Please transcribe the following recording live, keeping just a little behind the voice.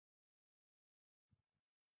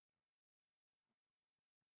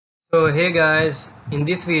So hey guys, in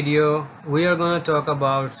this video we are going to talk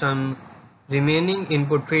about some remaining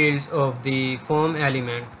input fields of the form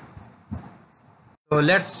element. So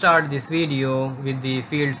let's start this video with the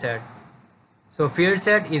field set. So field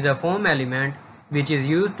set is a form element which is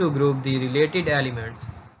used to group the related elements.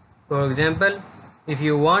 For example, if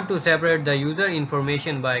you want to separate the user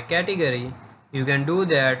information by category, you can do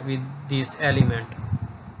that with this element.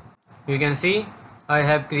 You can see I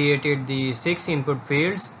have created the 6 input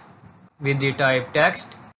fields with the type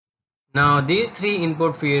text. Now these 3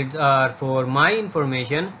 input fields are for my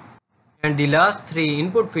information and the last 3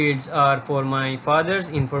 input fields are for my father's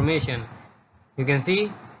information. You can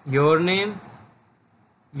see your name,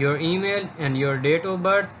 your email and your date of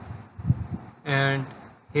birth, and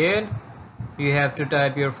here you have to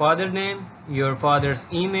type your father's name, your father's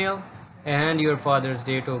email and your father's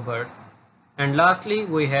date of birth. And lastly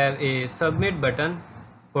we have a submit button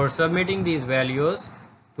for submitting these values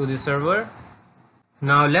to the server.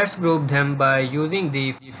 Now let's group them by using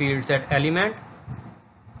the field set element.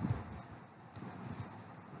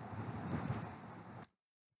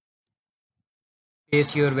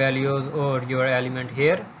 Paste your values or your element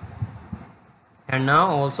here, and now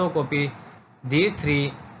also copy these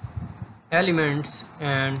 3 elements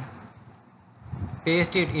and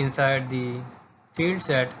paste it inside the field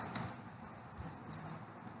set.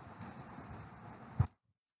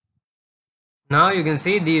 Now you can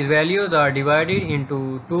see these values are divided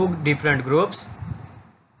into 2 different groups.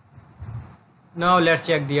 Now let's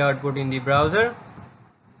check the output in the browser.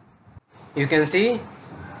 You can see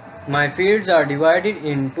my fields are divided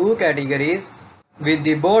in 2 categories with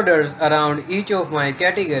the borders around each of my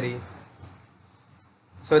category.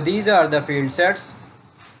 So these are the field sets.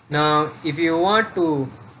 Now if you want to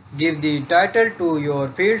give the title to your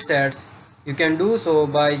field sets, you can do so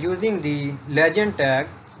by using the legend tag.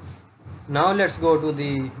 Now let's go to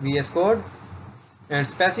the VS Code and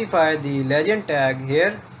specify the legend tag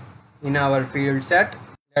here in our field set.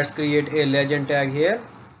 Let's create a legend tag here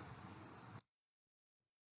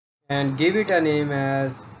and give it a name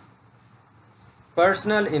as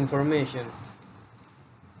personal information,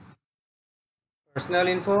 personal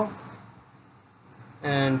info.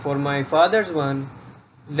 And for my father's one,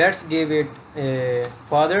 let's give it a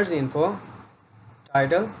father's info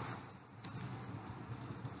title.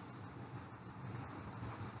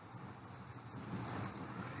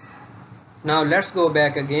 Now let's go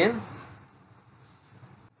back again.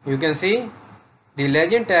 You can see the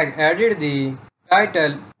legend tag added the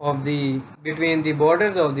title of the between the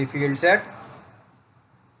borders of the field set.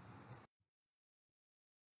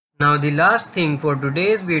 Now the last thing for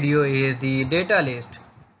today's video is the data list.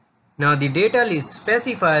 Now the data list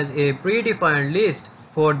specifies a predefined list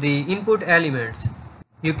for the input elements.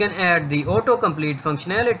 You can add the autocomplete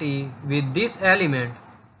functionality with this element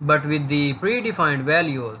but with the predefined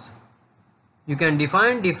values. You can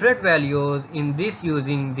define different values in this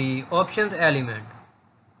using the options element.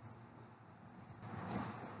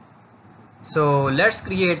 So let's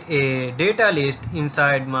create a data list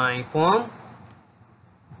inside my form.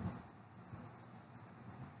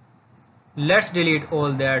 Let's delete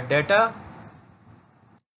all that data.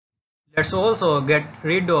 Let's also get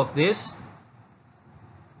rid of this.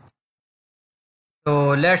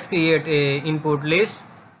 So let's create a input list.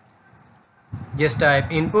 Just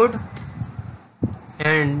type input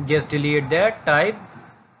and just delete that type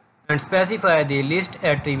and specify the list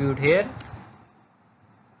attribute here.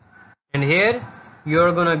 And here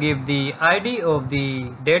you're gonna give the ID of the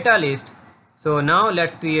data list. So now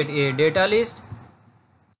let's create a data list.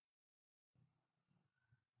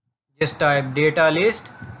 Just type data list.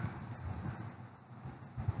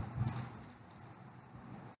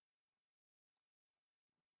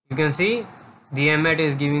 You can see the emmet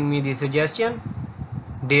is giving me the suggestion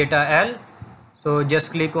data L. So just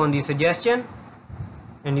click on the suggestion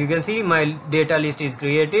and you can see my data list is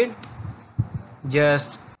created.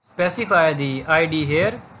 Just specify the ID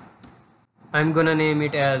here. I'm gonna name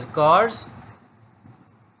it as cars.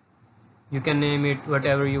 You can name it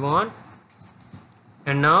whatever you want.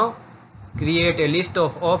 And now create a list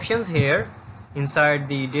of options here inside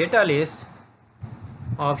the data list.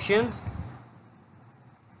 Options.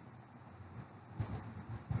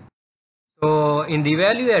 So in the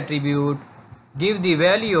value attribute, give the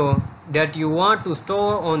value that you want to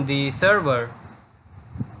store on the server.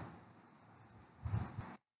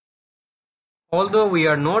 Although we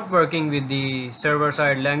are not working with the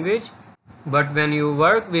server-side language, but when you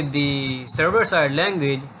work with the server-side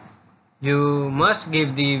language, you must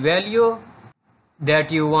give the value that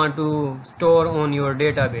you want to store on your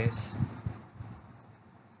database.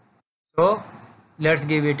 So let's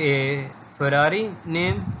give it a Ferrari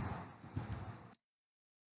name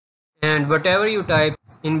and whatever you type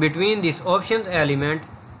in between this options element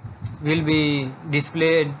will be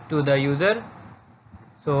displayed to the user.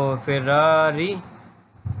 So Ferrari,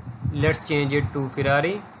 let's change it to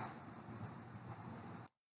Ferrari.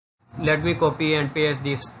 Let me copy and paste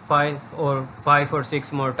this 5 or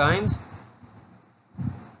 6 more times.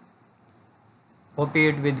 Copy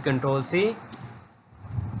it with Ctrl C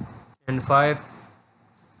and 5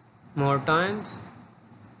 more times.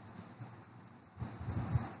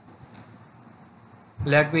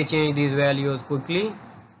 Let me change these values quickly.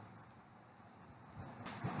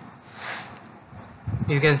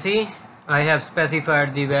 You can see I have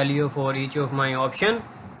specified the value for each of my option,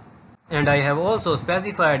 and I have also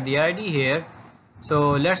specified the ID here.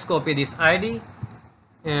 So let's copy this ID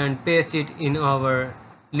and paste it in our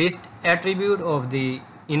list attribute of the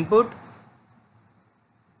input.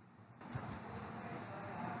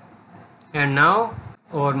 And now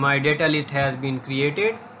my data list has been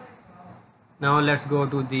created. Now let's go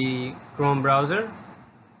to the Chrome browser.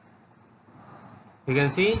 You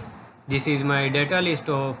can see this is my data list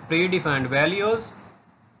of predefined values.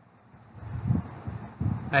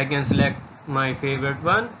 I can select my favorite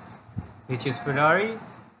one, which is Ferrari.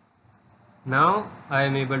 Now I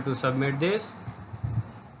am able to submit this.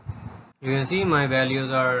 You can see my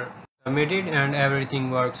values are submitted and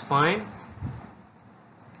everything works fine.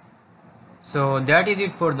 So that is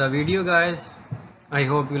it for the video, guys. I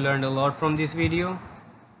hope you learned a lot from this video.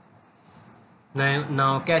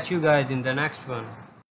 Now catch you guys in the next one.